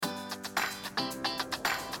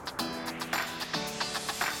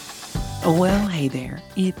Well, hey there.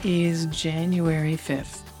 It is January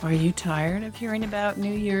 5th. Are you tired of hearing about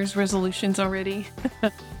New Year's resolutions already?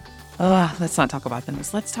 Let's not talk about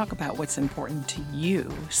those. Let's talk about what's important to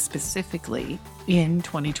you specifically in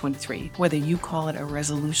 2023, whether you call it a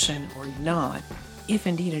resolution or not. If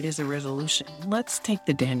indeed it is a resolution, let's take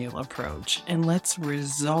the Daniel approach and let's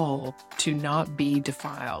resolve to not be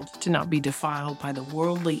defiled by the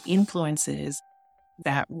worldly influences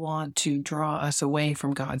that want to draw us away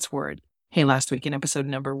from God's word. Hey, last week in episode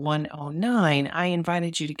number 109, I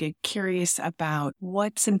invited you to get curious about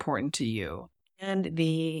what's important to you and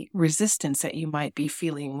the resistance that you might be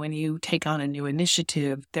feeling when you take on a new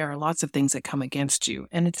initiative. There are lots of things that come against you,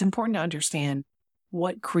 and it's important to understand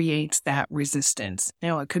what creates that resistance.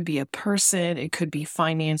 Now, it could be a person, it could be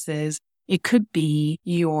finances, it could be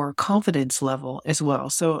your confidence level as well.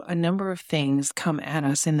 So a number of things come at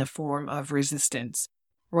us in the form of resistance.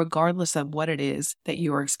 Regardless of what it is that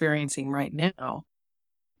you are experiencing right now,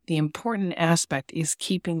 the important aspect is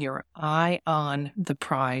keeping your eye on the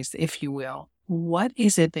prize, if you will. What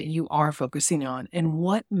is it that you are focusing on, and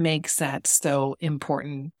what makes that so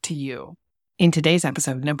important to you? In today's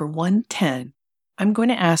episode, number 110, I'm going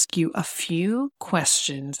to ask you a few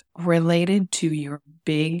questions related to your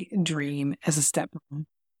big dream as a stepmom.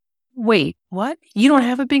 Wait, what? You don't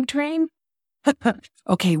have a big dream?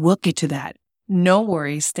 Okay, we'll get to that. No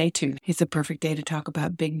worries, stay tuned. It's a perfect day to talk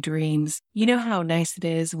about big dreams. You know how nice it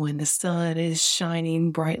is when the sun is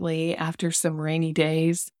shining brightly after some rainy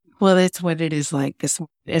days? Well, that's what it is like this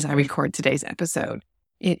as I record today's episode.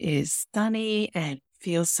 It is sunny and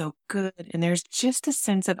feels so good, and there's just a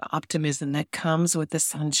sense of optimism that comes with the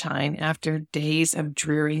sunshine after days of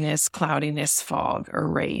dreariness, cloudiness, fog, or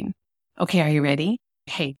rain. Okay, are you ready?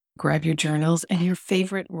 Hey, grab your journals and your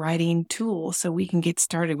favorite writing tool so we can get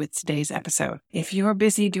started with today's episode. If you're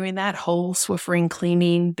busy doing that whole Swiffering,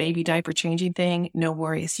 cleaning, baby diaper changing thing, no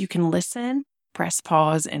worries. You can listen, press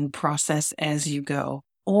pause, and process as you go.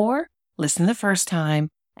 Or listen the first time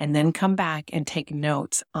and then come back and take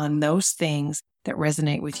notes on those things that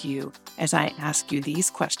resonate with you as I ask you these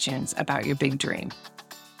questions about your big dream.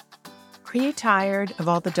 Are you tired of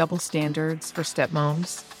all the double standards for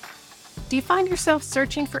stepmoms? Do you find yourself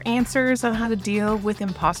searching for answers on how to deal with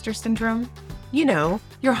imposter syndrome? You know,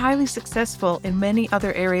 you're highly successful in many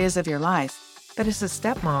other areas of your life, but as a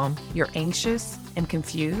stepmom, you're anxious and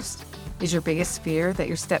confused. Is your biggest fear that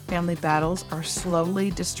your stepfamily battles are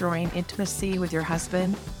slowly destroying intimacy with your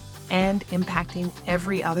husband and impacting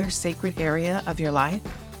every other sacred area of your life?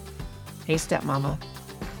 Hey, stepmama,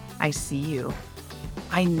 I see you.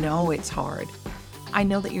 I know it's hard. I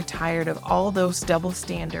know that you're tired of all those double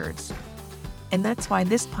standards. And that's why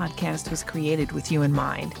this podcast was created with you in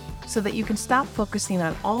mind, so that you can stop focusing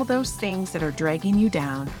on all those things that are dragging you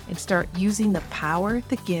down and start using the power,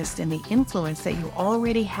 the gifts, and the influence that you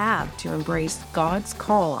already have to embrace God's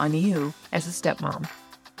call on you as a stepmom.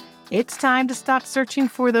 It's time to stop searching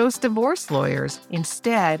for those divorce lawyers.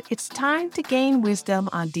 Instead, it's time to gain wisdom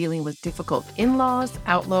on dealing with difficult in-laws,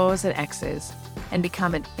 outlaws, and exes, and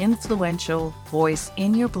become an influential voice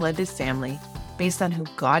in your blended family based on who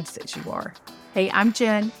God says you are. Hey, I'm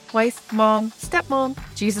Jen, wife, mom, stepmom,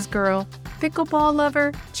 Jesus girl, pickleball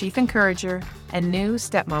lover, chief encourager, and new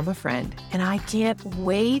stepmama friend. And I can't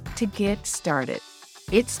wait to get started.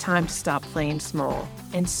 It's time to stop playing small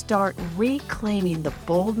and start reclaiming the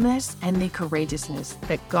boldness and the courageousness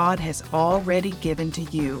that God has already given to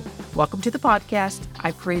you. Welcome to the podcast.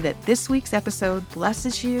 I pray that this week's episode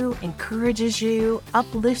blesses you, encourages you,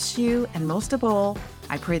 uplifts you, and most of all,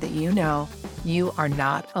 I pray that you know you are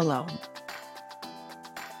not alone.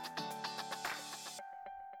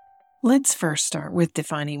 Let's first start with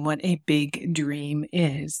defining what a big dream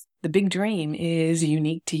is. The big dream is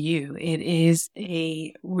unique to you. It is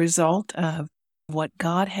a result of what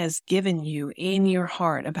God has given you in your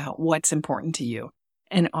heart about what's important to you.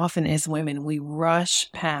 And often as women, we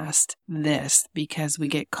rush past this because we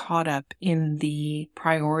get caught up in the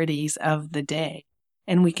priorities of the day.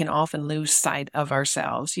 And we can often lose sight of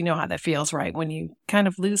ourselves. You know how that feels, right? When you kind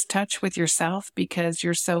of lose touch with yourself because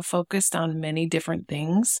you're so focused on many different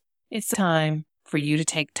things. It's time for you to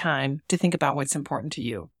take time to think about what's important to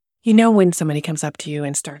you. You know, when somebody comes up to you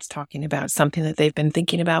and starts talking about something that they've been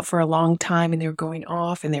thinking about for a long time and they're going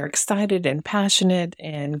off and they're excited and passionate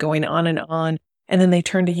and going on, and then they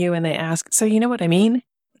turn to you and they ask, so you know what I mean?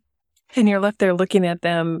 And you're left there looking at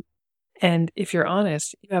them. And if you're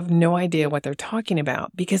honest, you have no idea what they're talking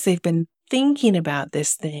about because they've been thinking about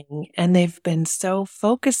this thing and they've been so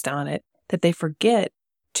focused on it that they forget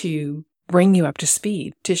to bring you up to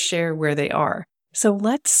speed, to share where they are. So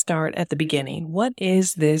let's start at the beginning. What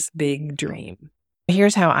is this big dream?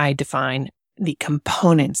 Here's how I define the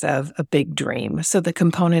components of a big dream. So the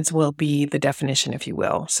components will be the definition, if you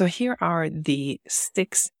will. So here are the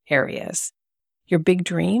 6 areas. Your big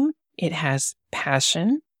dream, it has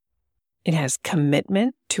passion. It has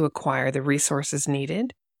commitment to acquire the resources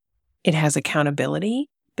needed. It has accountability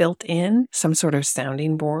built in, some sort of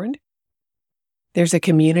sounding board. There's a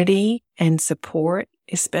community and support,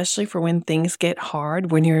 especially for when things get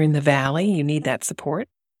hard. When you're in the valley, you need that support.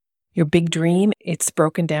 Your big dream, it's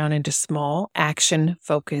broken down into small,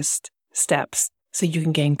 action-focused steps so you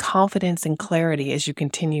can gain confidence and clarity as you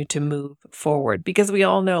continue to move forward. Because we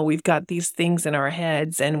all know we've got these things in our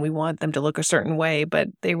heads and we want them to look a certain way, but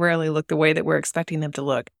they rarely look the way that we're expecting them to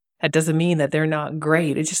look. That doesn't mean that they're not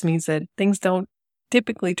great. It just means that things don't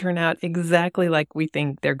typically turn out exactly like we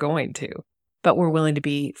think they're going to, but we're willing to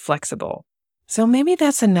be flexible. So maybe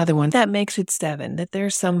that's another one that makes it 7, that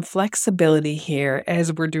there's some flexibility here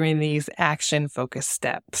as we're doing these action-focused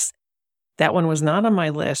steps. That one was not on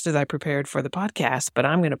my list as I prepared for the podcast, but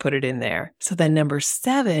I'm going to put it in there. So then number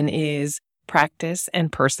 7 is practice and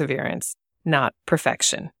perseverance, not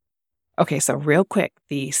perfection. Okay, so real quick,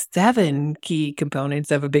 the 7 key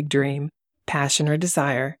components of a big dream: passion or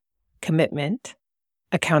desire, commitment,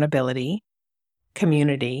 accountability,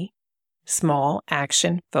 community, small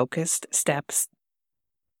action-focused steps,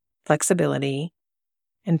 flexibility,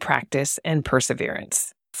 and practice and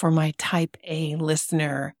perseverance. For my type A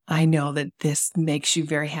listener, I know that this makes you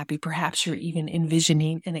very happy. Perhaps you're even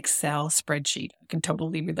envisioning an Excel spreadsheet. I can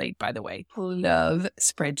totally relate, by the way. Love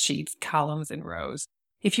spreadsheets, columns, and rows.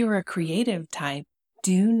 If you're a creative type,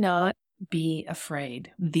 do not be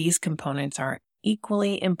afraid. These components are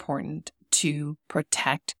equally important to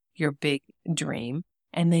protect your big dream,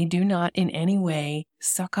 and they do not in any way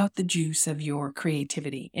suck out the juice of your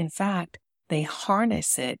creativity. In fact, they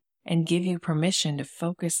harness it and give you permission to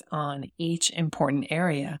focus on each important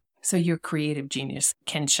area so your creative genius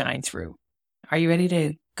can shine through. Are you ready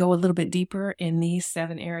to go a little bit deeper in these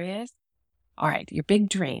 7 areas? All right, your big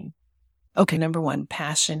dream. Okay, number 1,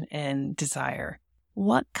 passion and desire.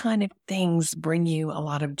 What kind of things bring you a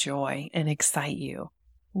lot of joy and excite you?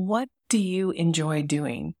 What do you enjoy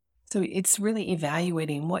doing? So it's really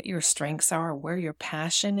evaluating what your strengths are, where your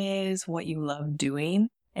passion is, what you love doing.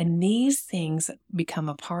 And these things become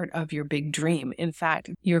a part of your big dream. In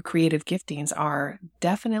fact, your creative giftings are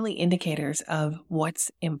definitely indicators of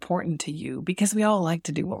what's important to you, because we all like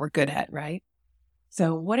to do what we're good at, right?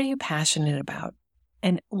 So what are you passionate about?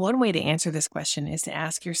 And one way to answer this question is to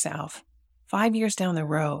ask yourself, 5 years down the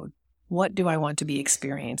road, what do I want to be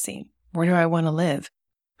experiencing? Where do I want to live?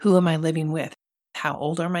 Who am I living with? How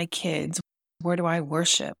old are my kids? Where do I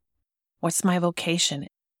worship? What's my vocation?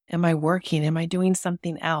 Am I working? Am I doing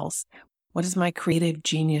something else? What is my creative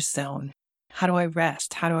genius zone? How do I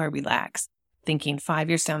rest? How do I relax? Thinking 5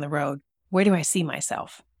 years down the road, where do I see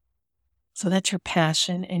myself? So that's your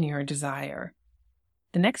passion and your desire.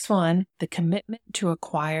 The next one, the commitment to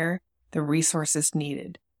acquire the resources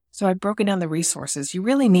needed. So I've broken down the resources. You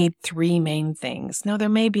really need 3 main things. Now, there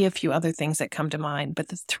may be a few other things that come to mind, but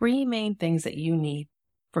the 3 main things that you need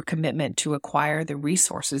for commitment to acquire the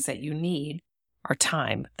resources that you need are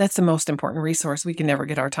time. That's the most important resource. We can never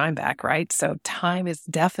get our time back, right? So time is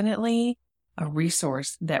definitely a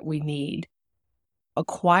resource that we need.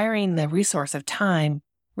 Acquiring the resource of time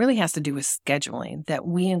really has to do with scheduling, that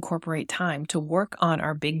we incorporate time to work on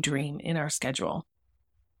our big dream in our schedule.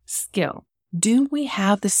 Skill. Do we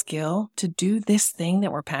have the skill to do this thing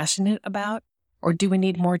that we're passionate about? Or do we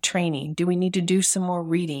need more training? Do we need to do some more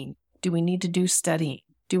reading? Do we need to do studying?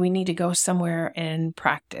 Do we need to go somewhere and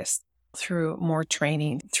practice through more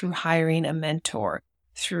training, through hiring a mentor,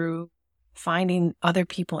 through finding other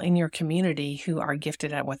people in your community who are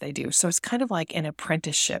gifted at what they do? So it's kind of like an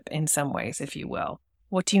apprenticeship in some ways, if you will.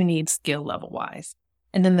 What do you need skill level wise?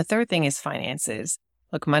 And then the third thing is finances.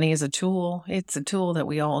 Look, money is a tool. It's a tool that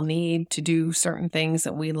we all need to do certain things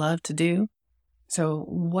that we love to do. So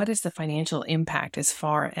what is the financial impact as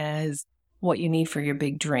far as what you need for your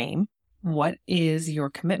big dream? What is your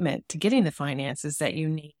commitment to getting the finances that you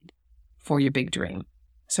need for your big dream?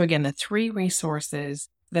 So again, the 3 resources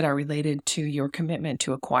that are related to your commitment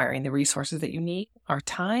to acquiring the resources that you need are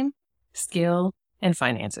time, skill, and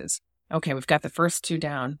finances. Okay, we've got the first 2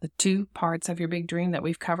 down. The 2 parts of your big dream that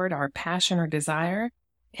we've covered are passion or desire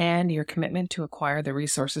and your commitment to acquire the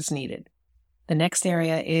resources needed. The next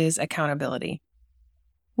area is accountability.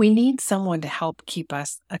 We need someone to help keep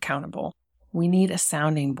us accountable. We need a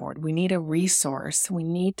sounding board. We need a resource. We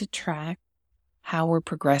need to track how we're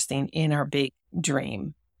progressing in our big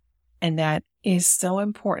dream. And that is so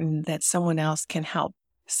important that someone else can help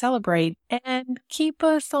celebrate and keep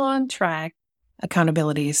us on track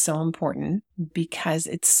Accountability is so important because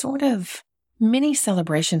it's sort of mini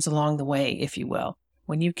celebrations along the way, if you will.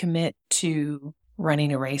 When you commit to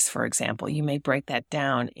running a race, for example, you may break that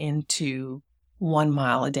down into 1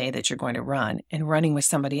 mile a day that you're going to run, and running with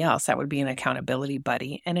somebody else, that would be an accountability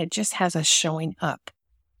buddy. And it just has us showing up.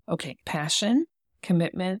 Okay, passion,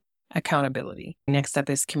 commitment, accountability. Next up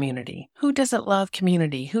is community. Who doesn't love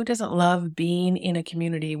community? Who doesn't love being in a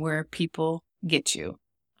community where people get you?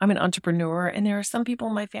 I'm an entrepreneur, and there are some people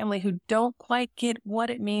in my family who don't quite get what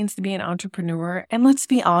it means to be an entrepreneur. And let's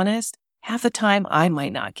be honest, half the time I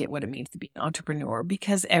might not get what it means to be an entrepreneur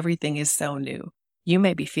because everything is so new. You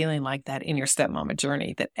may be feeling like that in your stepmama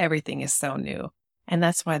journey, that everything is so new. And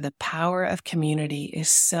that's why the power of community is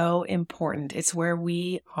so important. It's where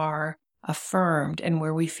we are affirmed and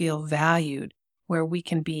where we feel valued, where we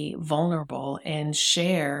can be vulnerable and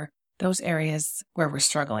share those areas where we're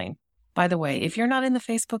struggling. By the way, if you're not in the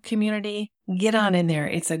Facebook community, get on in there.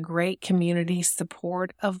 It's a great community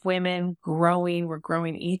support of women growing. We're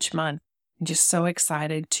growing each month. I'm just so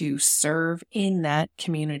excited to serve in that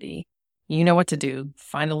community. You know what to do.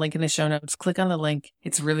 Find the link in the show notes. Click on the link.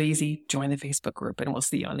 It's really easy. Join the Facebook group and we'll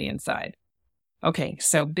see you on the inside. Okay,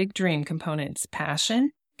 so big dream components: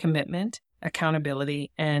 passion, commitment,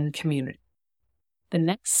 accountability, and community. The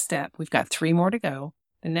next step, we've got 3 more to go.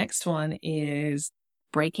 The next one is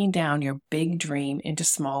breaking down your big dream into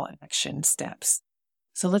small action steps.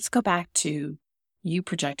 So let's go back to you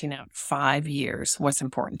projecting out 5 years, what's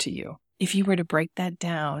important to you. If you were to break that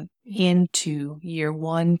down into year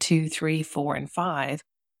 1, 2, 3, 4, and 5,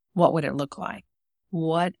 what would it look like?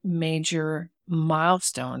 What major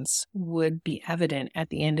milestones would be evident at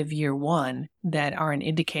the end of year 1 that are an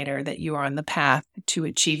indicator that you are on the path to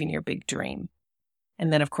achieving your big dream?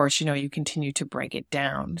 And then, of course, you continue to break it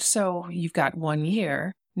down. So you've got 1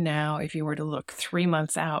 year. Now, if you were to look 3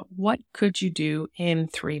 months out, what could you do in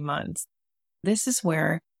 3 months? This is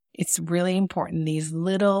where it's really important, these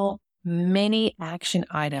little mini action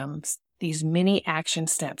items, these mini action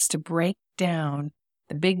steps, to break down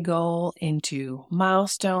the big goal into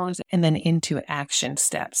milestones and then into action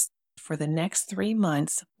steps. For the next 3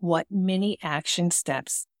 months, what mini action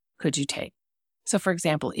steps could you take? So, for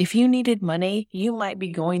example, if you needed money, you might be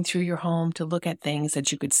going through your home to look at things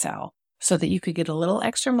that you could sell so that you could get a little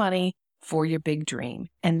extra money for your big dream.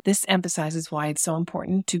 And this emphasizes why it's so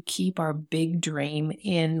important to keep our big dream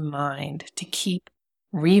in mind, to keep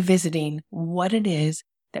revisiting what it is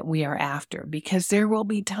that we are after, because there will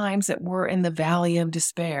be times that we're in the valley of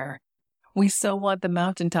despair. We so want the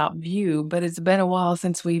mountaintop view, but it's been a while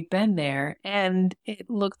since we've been there, and it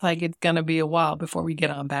looks like it's going to be a while before we get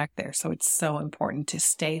on back there. So it's so important to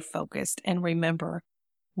stay focused and remember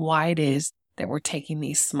why it is that we're taking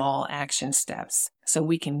these small action steps so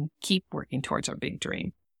we can keep working towards our big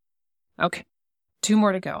dream. Okay, 2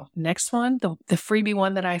 more to go. Next one, the freebie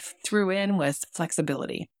one that I threw in was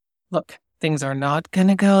flexibility. Look, things are not going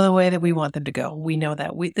to go the way that we want them to go. We know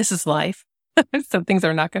that. This is life. So things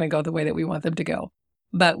are not going to go the way that we want them to go.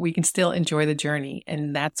 But we can still enjoy the journey.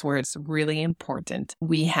 And that's where it's really important.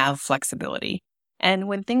 We have flexibility. And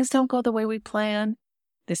when things don't go the way we plan,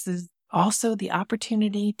 this is also the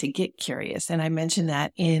opportunity to get curious. And I mentioned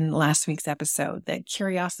that in last week's episode, that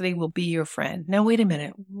curiosity will be your friend. Now, wait a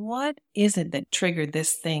minute. What is it that triggered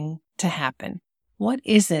this thing to happen? What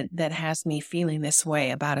is it that has me feeling this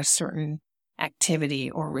way about a certain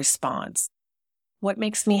activity or response? What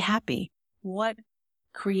makes me happy? What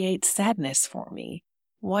creates sadness for me?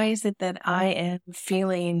 Why is it that I am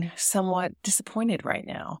feeling somewhat disappointed right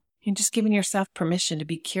now? And just giving yourself permission to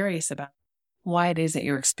be curious about why it is that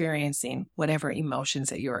you're experiencing whatever emotions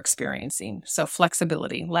that you're experiencing. So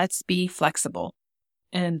flexibility. Let's be flexible.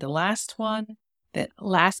 And the last one, that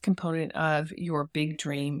last component of your big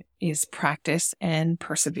dream, is practice and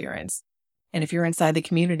perseverance. And if you're inside the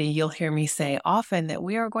community, you'll hear me say often that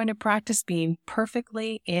we are going to practice being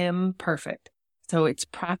perfectly imperfect. So it's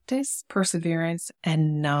practice, perseverance,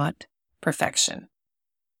 and not perfection.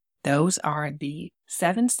 Those are the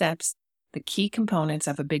 7 steps, the key components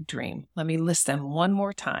of a big dream. Let me list them one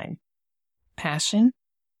more time. Passion,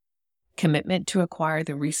 commitment to acquire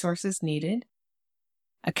the resources needed,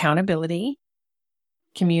 accountability,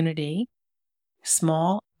 community,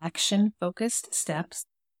 small action-focused steps,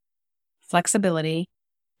 flexibility,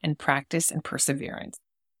 and practice and perseverance.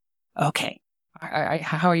 Okay.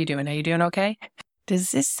 How are you doing? Are you doing okay?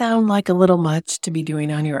 Does this sound like a little much to be doing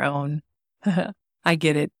on your own? I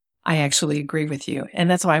get it. I actually agree with you. And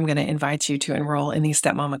that's why I'm going to invite you to enroll in the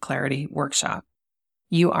Stepmama Clarity Workshop.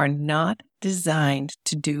 You are not designed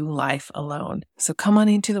to do life alone. So come on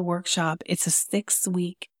into the workshop. It's a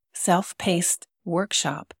 6-week self-paced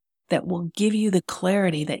workshop that will give you the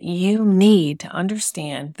clarity that you need to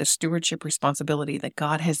understand the stewardship responsibility that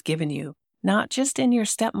God has given you, not just in your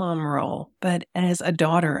stepmom role, but as a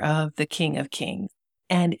daughter of the King of Kings.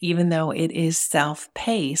 And even though it is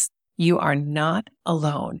self-paced, you are not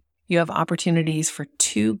alone. You have opportunities for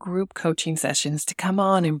 2 group coaching sessions to come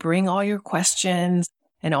on and bring all your questions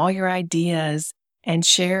and all your ideas and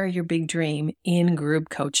share your big dream in group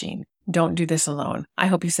coaching. Don't do this alone. I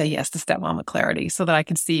hope you say yes to Stepmama Clarity so that I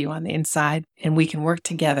can see you on the inside and we can work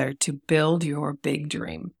together to build your big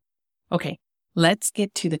dream. Okay, let's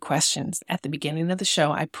get to the questions. At the beginning of the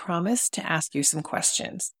show, I promised to ask you some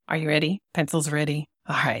questions. Are you ready? Pencils ready?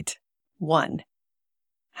 All right. 1,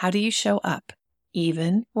 how do you show up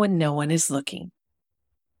even when no one is looking?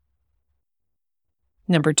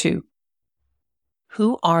 Number 2,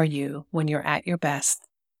 who are you when you're at your best,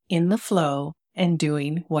 in the flow, and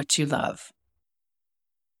doing what you love?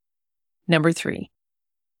 Number 3,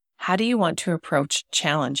 how do you want to approach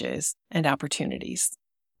challenges and opportunities?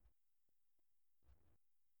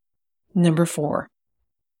 Number 4,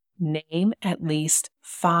 name at least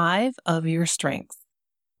 5 of your strengths.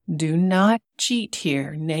 Do not cheat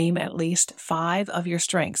here. Name at least 5 of your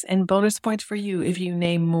strengths, and bonus points for you if you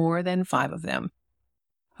name more than 5 of them.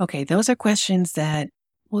 Okay, those are questions that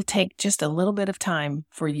will take just a little bit of time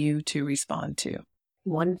for you to respond to.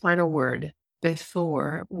 One final word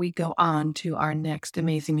before we go on to our next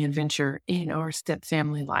amazing adventure in our step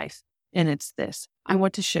family life. And it's this. I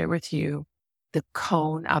want to share with you the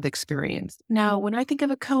cone of experience. Now, when I think of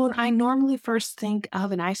a cone, I normally first think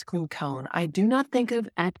of an ice cream cone. I do not think of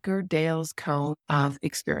Edgar Dale's cone of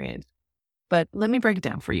experience. But let me break it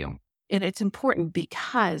down for you. And it's important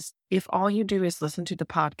because if all you do is listen to the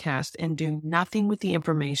podcast and do nothing with the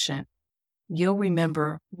information, you'll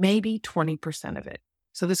remember maybe 20% of it.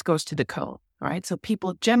 So this goes to the cone, all right? So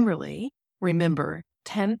people generally remember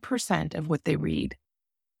 10% of what they read,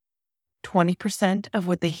 20% of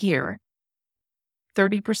what they hear,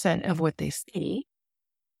 30% of what they see,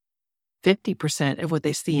 50% of what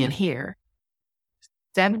they see and hear,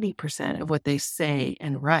 70% of what they say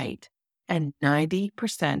and write, and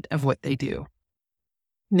 90% of what they do.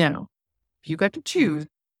 Now, if you got to choose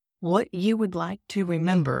what you would like to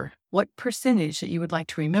remember, what percentage that you would like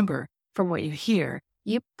to remember from what you hear,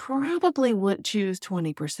 you probably would choose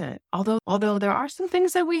 20%. Although there are some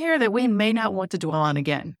things that we hear that we may not want to dwell on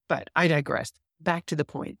again, but I digress. Back to the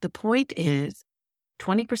point. The point is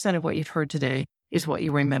 20% of what you've heard today is what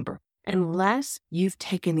you remember. Unless you've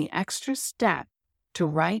taken the extra step to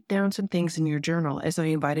write down some things in your journal, as I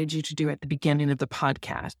invited you to do at the beginning of the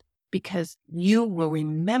podcast, because you will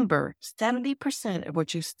remember 70% of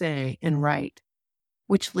what you say and write,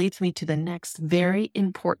 which leads me to the next very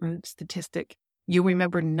important statistic. You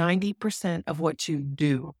remember 90% of what you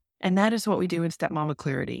do. And that is what we do in Stepmama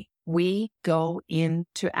Clarity. We go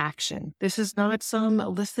into action. This is not some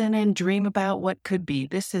listen and dream about what could be.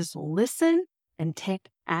 This is listen and take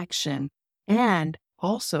action. And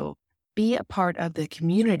also be a part of the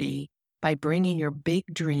community by bringing your big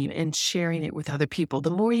dream and sharing it with other people.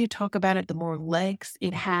 The more you talk about it, the more legs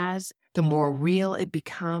it has, the more real it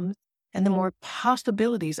becomes, and the more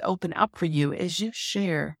possibilities open up for you as you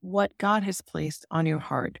share what God has placed on your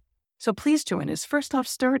heart. So please join us. First off,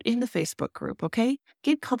 start in the Facebook group, okay?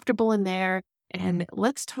 Get comfortable in there and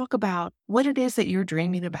let's talk about what it is that you're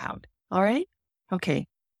dreaming about, all right? Okay,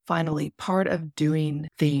 finally, part of doing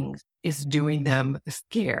things is doing them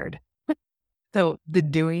scared. So the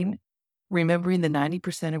doing, remembering the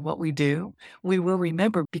 90% of what we do, we will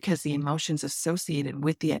remember because the emotions associated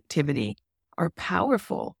with the activity are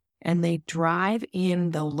powerful and they drive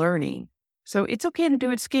in the learning. So it's okay to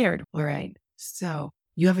do it scared, all right? So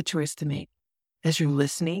you have a choice to make. As you're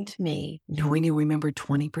listening to me, knowing you remember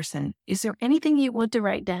 20%, is there anything you want to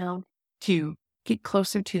write down to get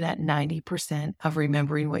closer to that 90% of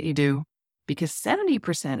remembering what you do? Because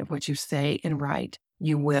 70% of what you say and write,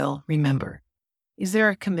 you will remember. Is there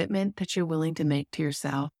a commitment that you're willing to make to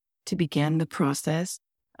yourself to begin the process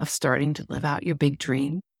of starting to live out your big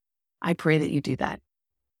dream? I pray that you do that.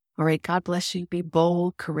 All right, God bless you. Be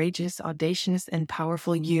bold, courageous, audacious, and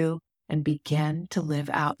powerful you, and begin to live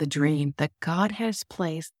out the dream that God has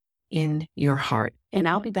placed in your heart. And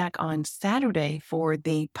I'll be back on Saturday for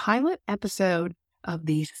the pilot episode of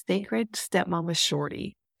the Sacred Stepmama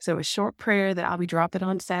Shorty. So a short prayer that I'll be dropping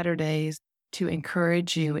on Saturdays to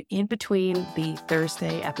encourage you in between the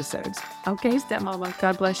Thursday episodes. Okay, Stepmama,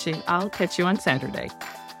 God bless you. I'll catch you on Saturday.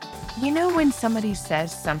 You know when somebody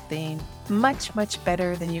says something much, much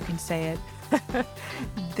better than you can say it?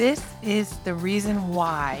 This is the reason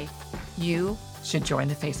why you should join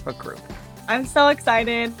the Facebook group. I'm so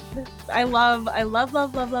excited. I love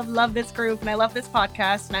this group, and I love this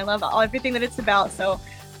podcast, and I love everything that it's about. So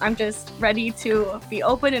I'm just ready to be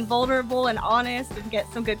open and vulnerable and honest and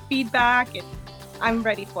get some good feedback, and I'm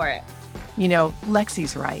ready for it.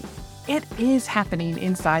 Lexi's right. It is happening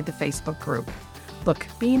inside the Facebook group. Look,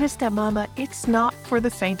 being a stepmama, it's not for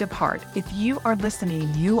the faint of heart. If you are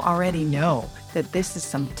listening, you already know that this is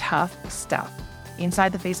some tough stuff.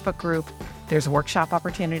 Inside the Facebook group, there's workshop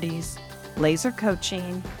opportunities, laser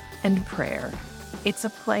coaching, and prayer. It's a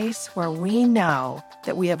place where we know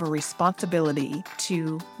that we have a responsibility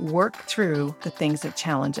to work through the things that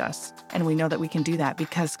challenge us. And we know that we can do that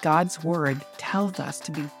because God's word tells us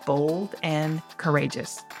to be bold and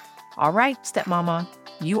courageous. All right, stepmama,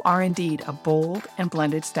 you are indeed a bold and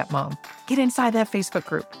blended stepmom. Get inside that Facebook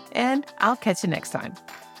group, and I'll catch you next time.